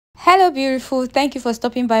Hello beautiful, thank you for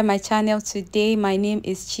stopping by my channel today. My name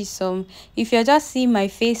is Chisom. If you're just seeing my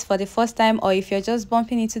face for the first time, or if you're just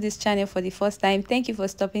bumping into this channel for the first time, thank you for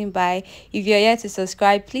stopping by. If you're yet to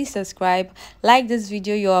subscribe, please subscribe, like this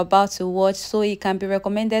video you're about to watch so it can be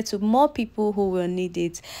recommended to more people who will need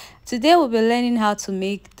it. Today we'll be learning how to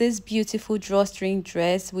make this beautiful drawstring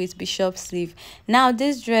dress with bishop sleeve. Now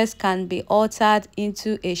this dress can be altered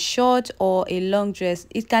into a short or a long dress.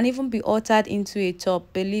 It can even be altered into a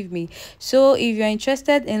top, believe me. So if you're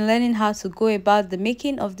interested in learning how to go about the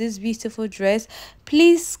making of this beautiful dress,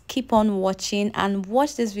 please keep on watching and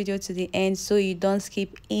watch this video to the end so you don't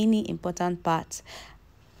skip any important parts.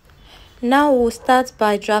 Now we'll start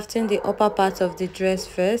by drafting the upper part of the dress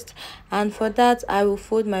first, and for that I will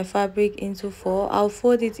fold my fabric into 4. I'll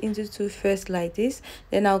fold it into 2 first like this,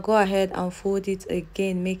 then I'll go ahead and fold it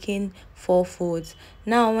again, making 4 folds.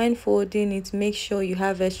 Now when folding it, make sure you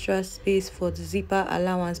have extra space for the zipper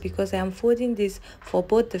allowance because I am folding this for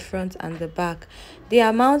both the front and the back. The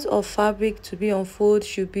amount of fabric to be unfolded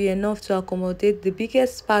should be enough to accommodate the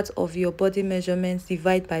biggest part of your body measurements.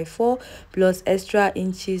 Divide by 4 plus extra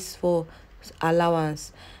inches for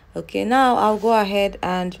allowance. Okay, now I'll go ahead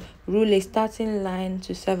and rule a starting line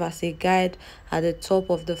to serve as a guide at the top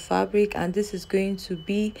of the fabric, and this is going to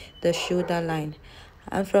be the shoulder line.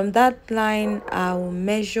 And from that line I will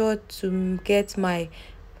measure to get my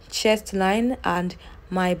chest line and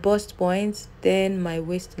my bust point, then my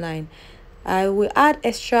waistline. I will add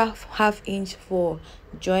extra ½ inch for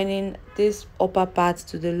joining this upper part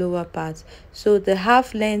to the lower part. So the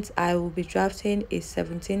half length I will be drafting is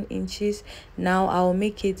 17 inches. Now I'll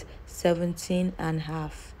make it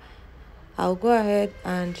 17.5. I'll go ahead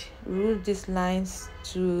and rule these lines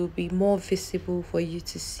to be more visible for you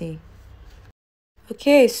to see.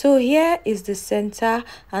 Okay, so here is the center,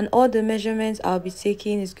 and all the measurements I'll be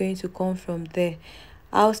taking is going to come from there.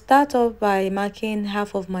 I'll start off by marking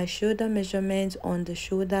half of my shoulder measurement on the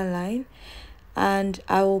shoulder line, and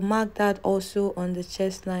I will mark that also on the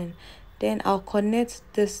chest line. Then I'll connect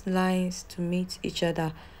these lines to meet each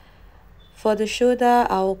other. For the shoulder,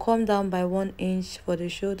 I will come down by 1 inch for the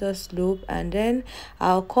shoulder slope, and then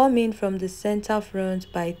I'll come in from the center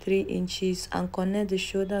front by 3 inches and connect the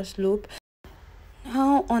shoulder slope.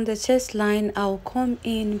 Now on the chest line, I'll come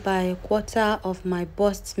in by 1/4 of my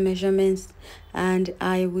bust measurements, and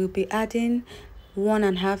I will be adding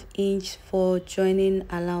 1.5 inch for joining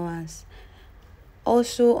allowance.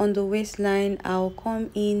 Also on the waistline, I'll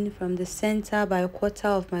come in from the center by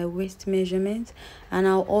 1/4 of my waist measurement, and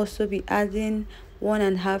I'll also be adding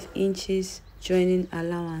 1.5 inches joining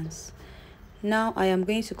allowance. Now I am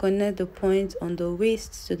going to connect the point on the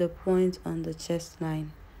waist to the point on the chest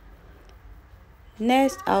line.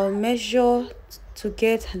 Next, I'll measure to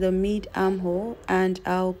get the mid armhole, and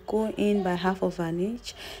I'll go in by ½ of an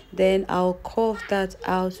inch. Then I'll curve that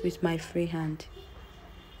out with my free hand.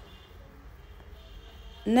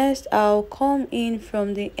 Next, I'll come in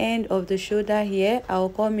from the end of the shoulder here. I'll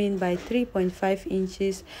come in by 3.5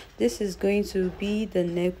 inches. This is going to be the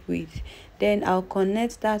neck width. Then I'll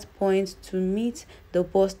connect that point to meet the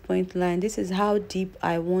bust point line. This is how deep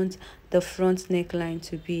I want the front neckline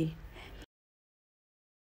to be.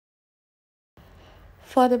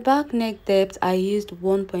 For the back neck depth, I used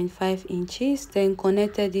 1.5 inches, then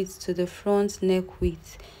connected it to the front neck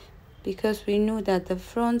width, because we know that the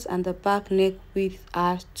front and the back neck width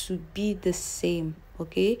are to be the same.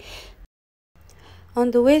 Okay,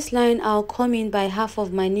 on the waistline, I'll come in by half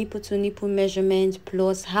of my nipple to nipple measurement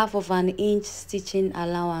plus ½ of an inch stitching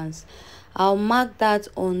allowance. I'll mark that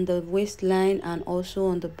on the waistline and also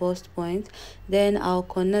on the bust point. Then I'll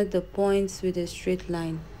connect the points with a straight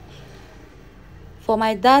line. For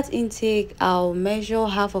my dart intake, I'll measure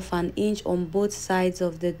 ½ of an inch on both sides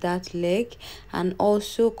of the dart leg and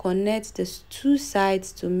also connect the 2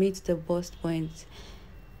 sides to meet the bust point.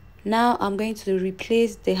 Now I'm going to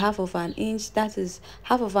replace the ½ of an inch. That is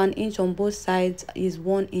 ½ of an inch on both sides is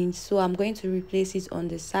 1 inch. So I'm going to replace it on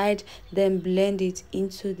the side, then blend it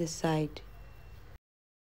into the side.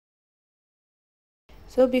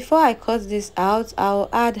 So before I cut this out, I'll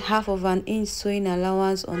add ½ of an inch sewing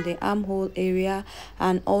allowance on the armhole area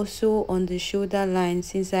and also on the shoulder line,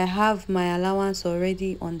 since I have my allowance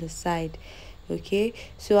already on the side. Okay,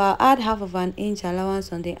 so I'll add ½ of an inch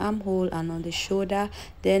allowance on the armhole and on the shoulder,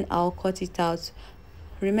 then I'll cut it out.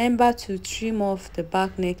 Remember to trim off the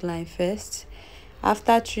back neckline first.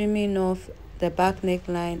 After trimming off the back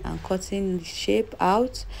neckline and cutting the shape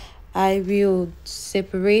out, I will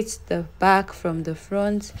separate the back from the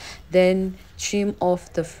front, then trim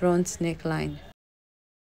off the front neckline.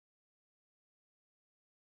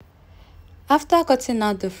 After cutting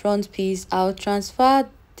out the front piece, I'll transfer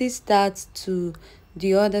this dart to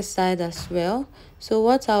the other side as well. So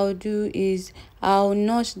what I'll do is I'll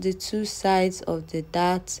notch the two sides of the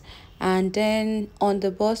dart, and then on the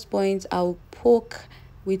bust point I'll poke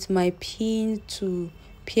with my pin to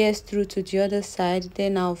pierce through to the other side.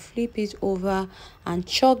 Then I'll flip it over and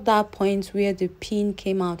chalk that point where the pin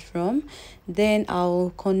came out from. Then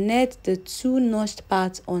I'll connect the two notched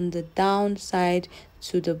parts on the down side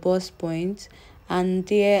to the bust point, and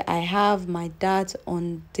there I have my dart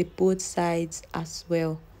on the both sides as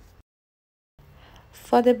well.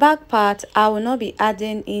 For the back part, I will not be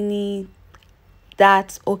adding any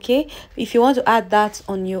that. Okay, if you want to add that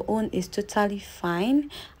on your own, is totally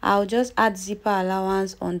fine. I'll just add zipper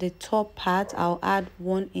allowance on the top part. I'll add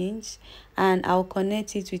 1 inch and I'll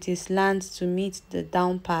connect it with a slant to meet the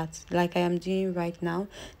down part like I am doing right now.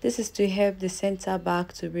 This is to help the center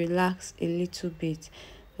back to relax a little bit.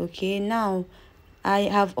 Okay, now I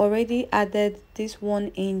have already added this 1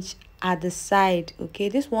 inch at the side. Okay,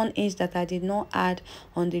 this 1 inch that I did not add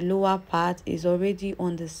on the lower part is already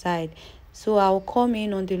on the side. So I'll come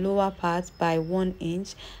in on the lower part by 1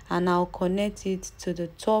 inch and I'll connect it to the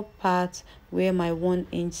top part where my 1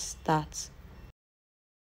 inch starts.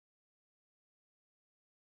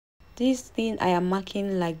 This thing I am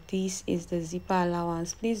marking like this is the zipper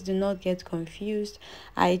allowance. Please do not get confused.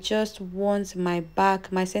 I just want my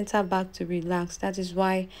center back to relax. That is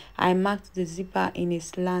why I marked the zipper in a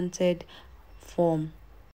slanted form.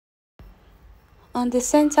 On the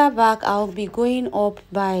center back, I'll be going up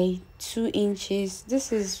by 2 inches.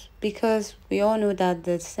 This is because we all know that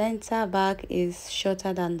the center back is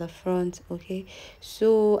shorter than the front. Okay,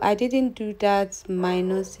 so I didn't do that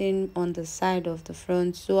minusing on the side of the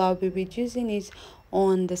front, so I'll be reducing it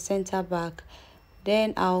on the center back.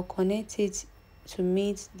 Then I'll connect it to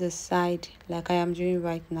meet the side like I am doing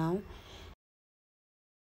right now.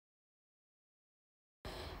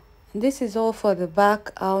 This is all for the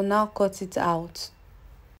back. I'll now cut it out.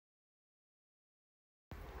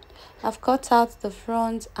 I've cut out the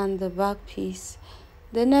front and the back piece.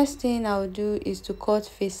 The next thing I'll do is to cut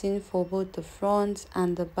facing for both the front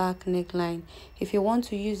and the back neckline. If you want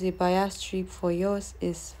to use a bias strip for yours,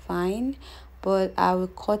 is fine, but I will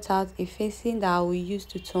cut out a facing that I will use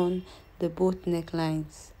to turn the both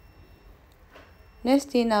necklines.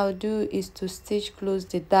 Next thing I'll do is to stitch close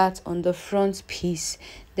the dart on the front piece.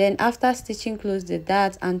 Then after stitching close the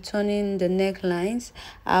dart and turning the necklines,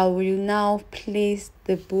 I will now place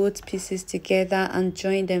the both pieces together and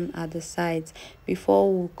join them at the sides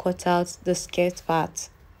before we cut out the skirt part.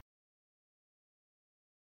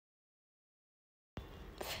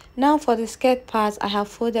 Now for the skirt part, I have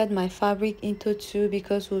folded my fabric into two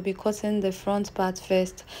because we'll be cutting the front part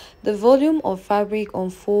first. The volume of fabric on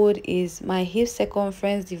fold is my hip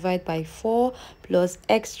circumference divided by 4 plus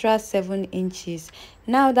extra 7 inches.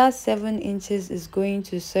 Now that 7 inches is going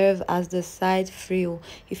to serve as the side frill.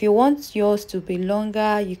 If you want yours to be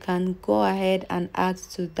longer, you can go ahead and add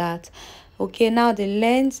to that. Okay, now the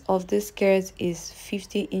length of this skirt is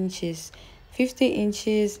 50 inches. 50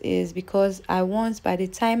 inches is because I want by the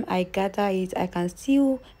time I gather it, I can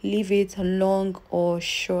still leave it long or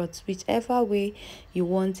short, whichever way you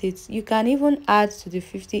want it. You can even add to the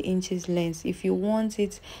 50 inches length if you want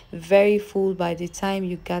it very full by the time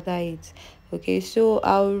you gather it. Okay, so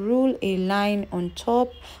I'll rule a line on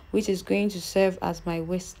top which is going to serve as my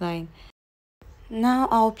waistline. Now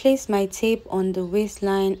I'll place my tape on the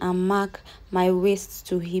waistline and mark my waist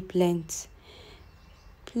to hip length.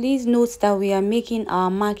 Please note that we are making our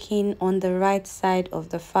marking on the right side of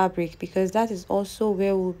the fabric because that is also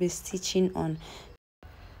where we'll be stitching on.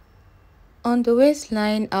 On the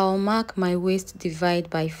waistline, I'll mark my waist divide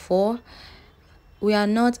by 4. We are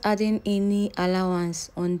not adding any allowance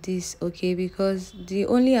on this, okay, because the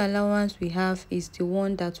only allowance we have is the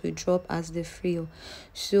one that we drop as the frill.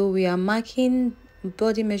 So we are marking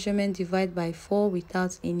body measurement divide by 4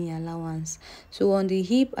 without any allowance. So on the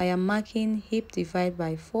hip, I am marking hip divide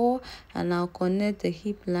by 4 and I'll connect the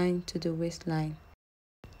hip line to the waistline.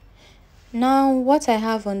 Now what I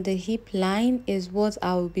have on the hip line is what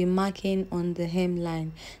I will be marking on the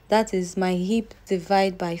hemline. That is my hip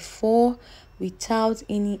divide by 4 without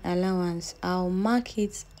any allowance. I'll mark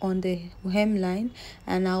it on the hemline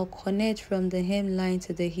and I'll connect from the hemline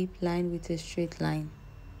to the hip line with a straight line.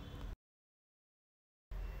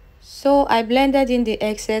 So I blended in the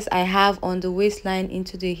excess I have on the waistline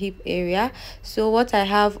into the hip area. So what I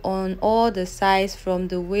have on all the sides from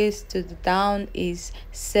the waist to the down is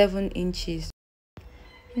 7 inches.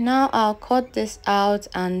 Now I'll cut this out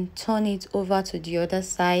and turn it over to the other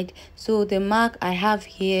side. So the mark I have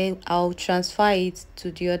here, I'll transfer it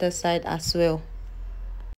to the other side as well.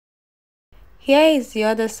 Here is the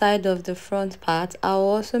other side of the front part. I'll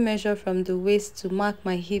also measure from the waist to mark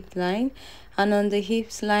my hip line, and on the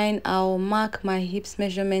hips line I'll mark my hips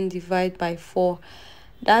measurement, divide by 4.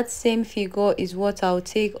 That same figure is what I'll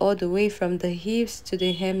take all the way from the hips to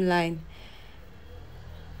the hemline.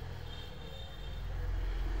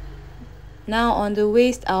 Now on the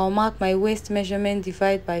waist, I'll mark my waist measurement,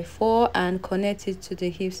 divide by 4 and connect it to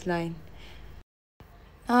the hips line.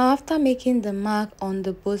 Now after making the mark on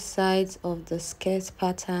the both sides of the skirt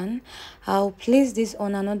pattern, I'll place this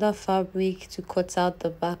on another fabric to cut out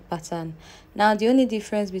the back pattern. Now the only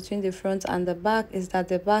difference between the front and the back is that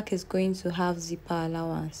the back is going to have zipper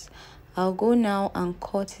allowance. I'll go now and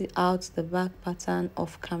cut it out the back pattern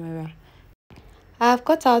off camera. I have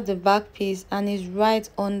cut out the back piece and it's right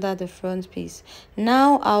under the front piece.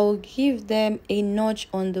 Now I'll give them a notch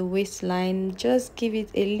on the waistline. Just give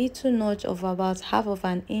it a little notch of about half of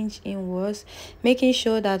an inch inwards, making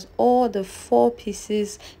sure that all the 4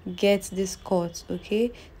 pieces get this cut.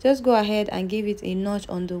 Okay, just go ahead and give it a notch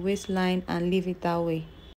on the waistline and leave it that way.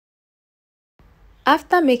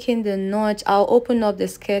 After making the notch, I'll open up the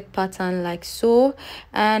skirt pattern like so,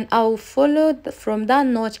 and I'll follow from that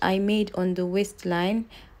notch I made on the waistline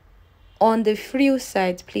on the frill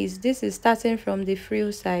side. Please, this is starting from the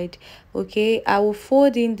frill side. Okay, I will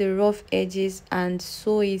fold in the rough edges and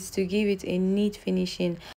sew it to give it a neat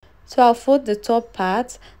finishing. So I'll fold the top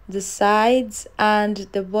part, the sides and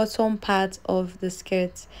the bottom part of the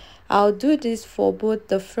skirt. I'll do this for both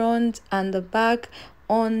the front and the back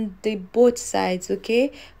on the both sides.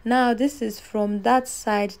 Okay, now this is from that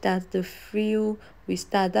side that the frill we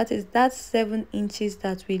start. That is that 7 inches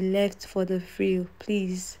that we left for the frill,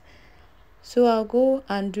 please. So I'll go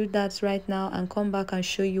and do that right now and come back and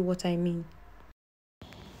show you what I mean.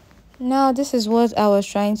 Now this is what I was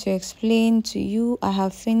trying to explain to you. I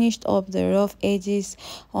have finished up the rough edges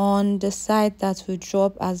on the side that will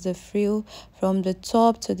drop as the frill, from the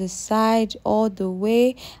top to the side all the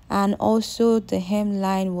way, and also the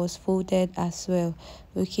hemline was folded as well.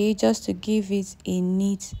 Okay, just to give it a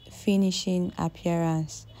neat finishing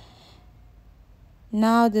appearance.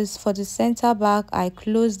 Now this for the center back, I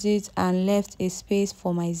closed it and left a space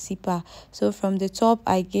for my zipper. So from the top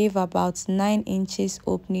I gave about 9 inches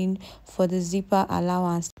opening for the zipper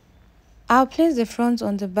allowance. I'll place the front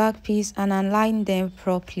on the back piece and align them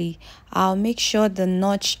properly. I'll make sure the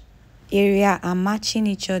notch area are matching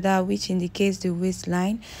each other, which indicates the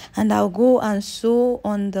waistline, and I'll go and sew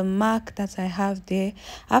on the mark that I have there.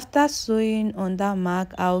 After sewing on that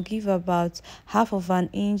mark, I'll give about half of an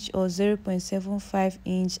inch or 0.75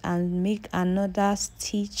 inch and make another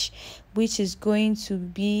stitch, which is going to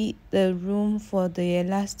be the room for the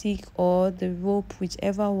elastic or the rope,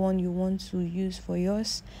 whichever one you want to use for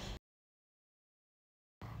yours.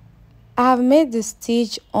 I have made the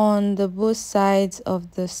stitch on the both sides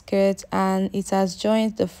of the skirt and it has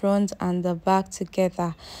joined the front and the back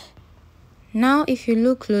together. Now if you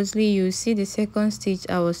look closely, you see the second stitch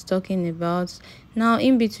I was talking about. Now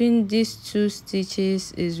in between these 2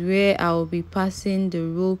 stitches is where I will be passing the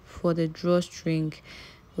rope for the drawstring.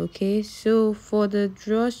 Okay, so for the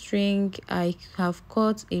drawstring I have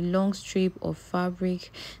cut a long strip of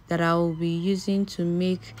fabric that I will be using to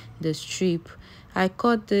make the strip. I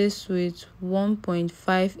cut this with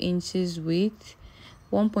 1.5 inches width,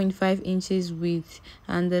 1.5 inches width,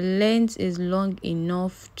 and the length is long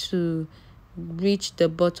enough to reach the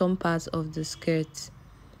bottom part of the skirt.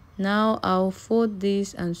 Now I'll fold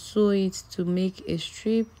this and sew it to make a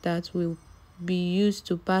strip that will be used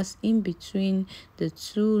to pass in between the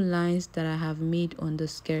 2 lines that I have made on the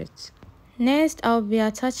skirt. Next, I'll be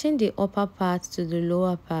attaching the upper part to the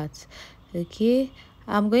lower part. Okay,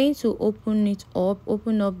 I'm going to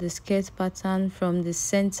open up the skirt pattern from the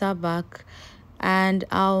center back, and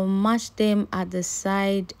I'll match them at the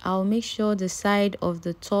side. I'll make sure the side of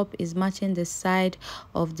the top is matching the side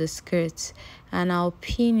of the skirt, and I'll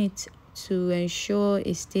pin it to ensure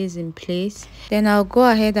it stays in place. Then I'll go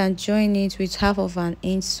ahead and join it with half of an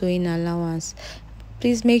inch sewing allowance.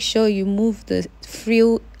 Please make sure you move the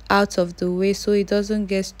frill out of the way so it doesn't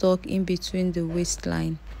get stuck in between the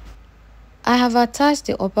waistline. I have attached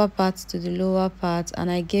the upper part to the lower part and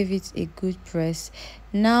I gave it a good press.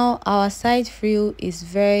 Now our side frill is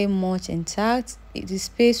very much intact. The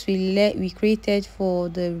space we created for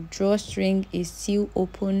the drawstring is still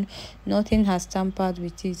open. Nothing has tampered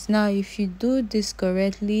with it. Now if you do this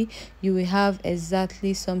correctly, you will have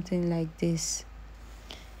exactly something like this.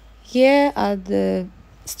 Here are the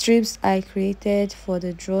strips I created for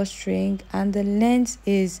the drawstring, and the length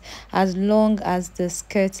is as long as the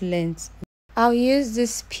skirt length. I'll use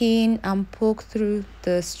this pin and poke through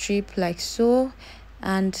the strip like so,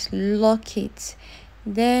 and lock it.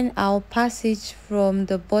 Then I'll pass it from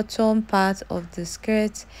the bottom part of the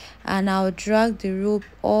skirt and I'll drag the rope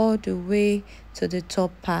all the way to the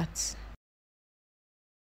top part.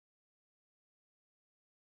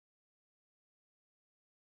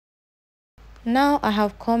 Now I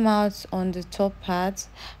have come out on the top part.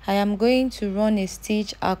 I am going to run a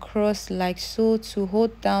stitch across like so to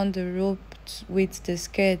hold down the rope with the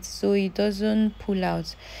skirt so it doesn't pull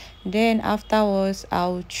out. Then afterwards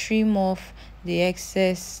I'll trim off the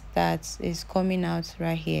excess that is coming out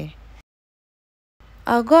right here.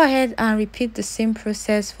 I'll go ahead and repeat the same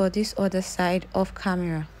process for this other side off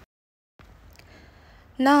camera.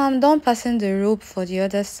 Now I'm done passing the rope for the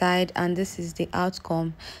other side and this is the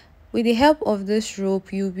outcome. With the help of this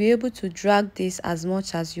rope, you'll be able to drag this as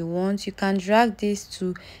much as you want. You can drag this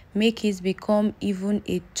to make it become even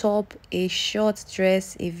a top, a short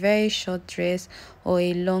dress, a very short dress, or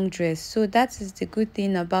a long dress. So that is the good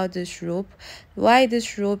thing about this rope. Why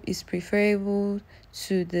this rope is preferable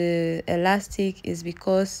to the elastic is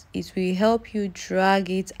because it will help you drag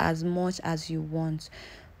it as much as you want.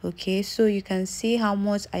 Okay, so you can see how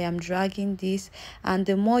much I am dragging this, and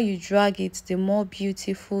the more you drag it, the more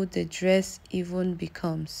beautiful the dress even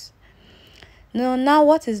becomes. Now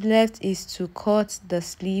what is left is to cut the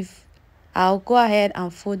sleeve. I'll go ahead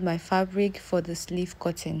and fold my fabric for the sleeve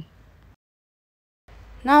cutting.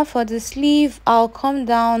 Now for the sleeve, I'll come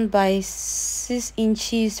down by 6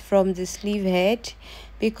 inches from the sleeve head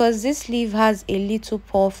because this sleeve has a little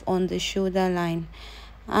puff on the shoulder line.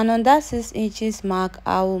 And on that 6 inches mark,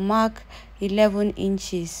 I will mark 11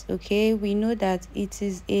 inches. Okay, we know that it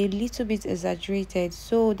is a little bit exaggerated,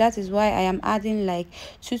 so that is why I am adding like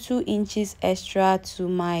 2 inches extra to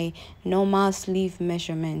my normal sleeve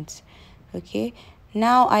measurement. Okay,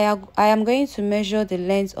 now I am going to measure the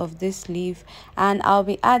length of this sleeve and I'll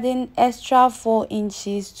be adding extra 4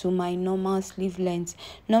 inches to my normal sleeve length.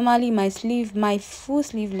 Normally my full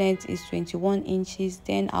sleeve length is 21 inches.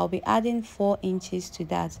 Then I'll be adding 4 inches to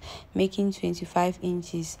that, making 25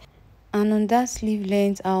 inches. And on that sleeve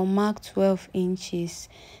length I'll mark 12 inches.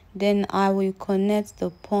 Then I will connect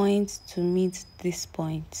the point to meet this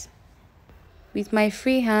point. With my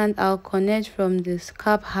free hand, I'll connect from the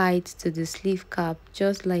cap height to the sleeve cap,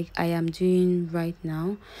 just like I am doing right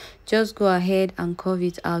now. Just go ahead and curve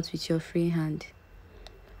it out with your free hand.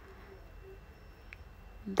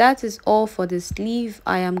 That is all for the sleeve.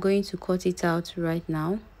 I am going to cut it out right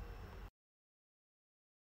now.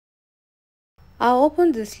 I'll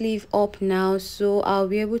open the sleeve up now so I'll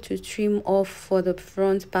be able to trim off for the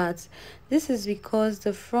front part. This is because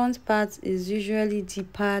the front part is usually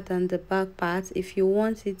deeper than the back part if you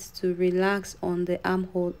want it to relax on the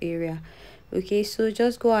armhole area. Okay, so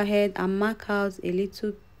just go ahead and mark out a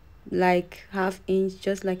little, like ½ inch,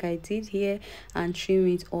 just like I did here, and trim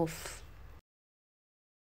it off.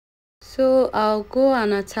 So I'll go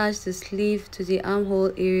and attach the sleeve to the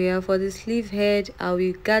armhole area. For the sleeve head, I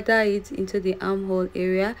will gather it into the armhole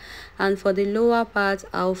area, and for the lower part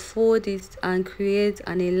I'll fold it and create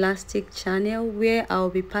an elastic channel where I'll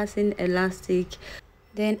be passing elastic.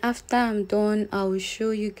 Then after I'm done, I will show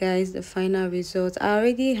you guys the final result. I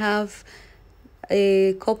already have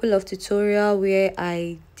a couple of tutorial where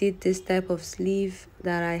I did this type of sleeve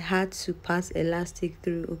that I had to pass elastic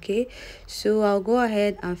through. Okay, so I'll go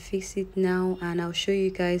ahead and fix it now and I'll show you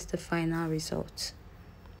guys the final result.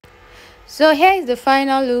 So here is the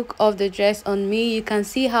final look of the dress on me. You can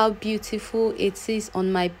see how beautiful it is on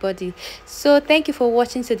my body. So thank you for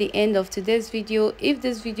watching to the end of today's video. If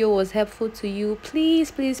this video was helpful to you,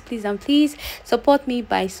 please support me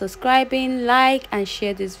by subscribing, like and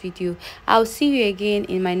share this video. I'll see you again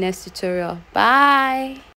in my next tutorial.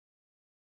 Bye.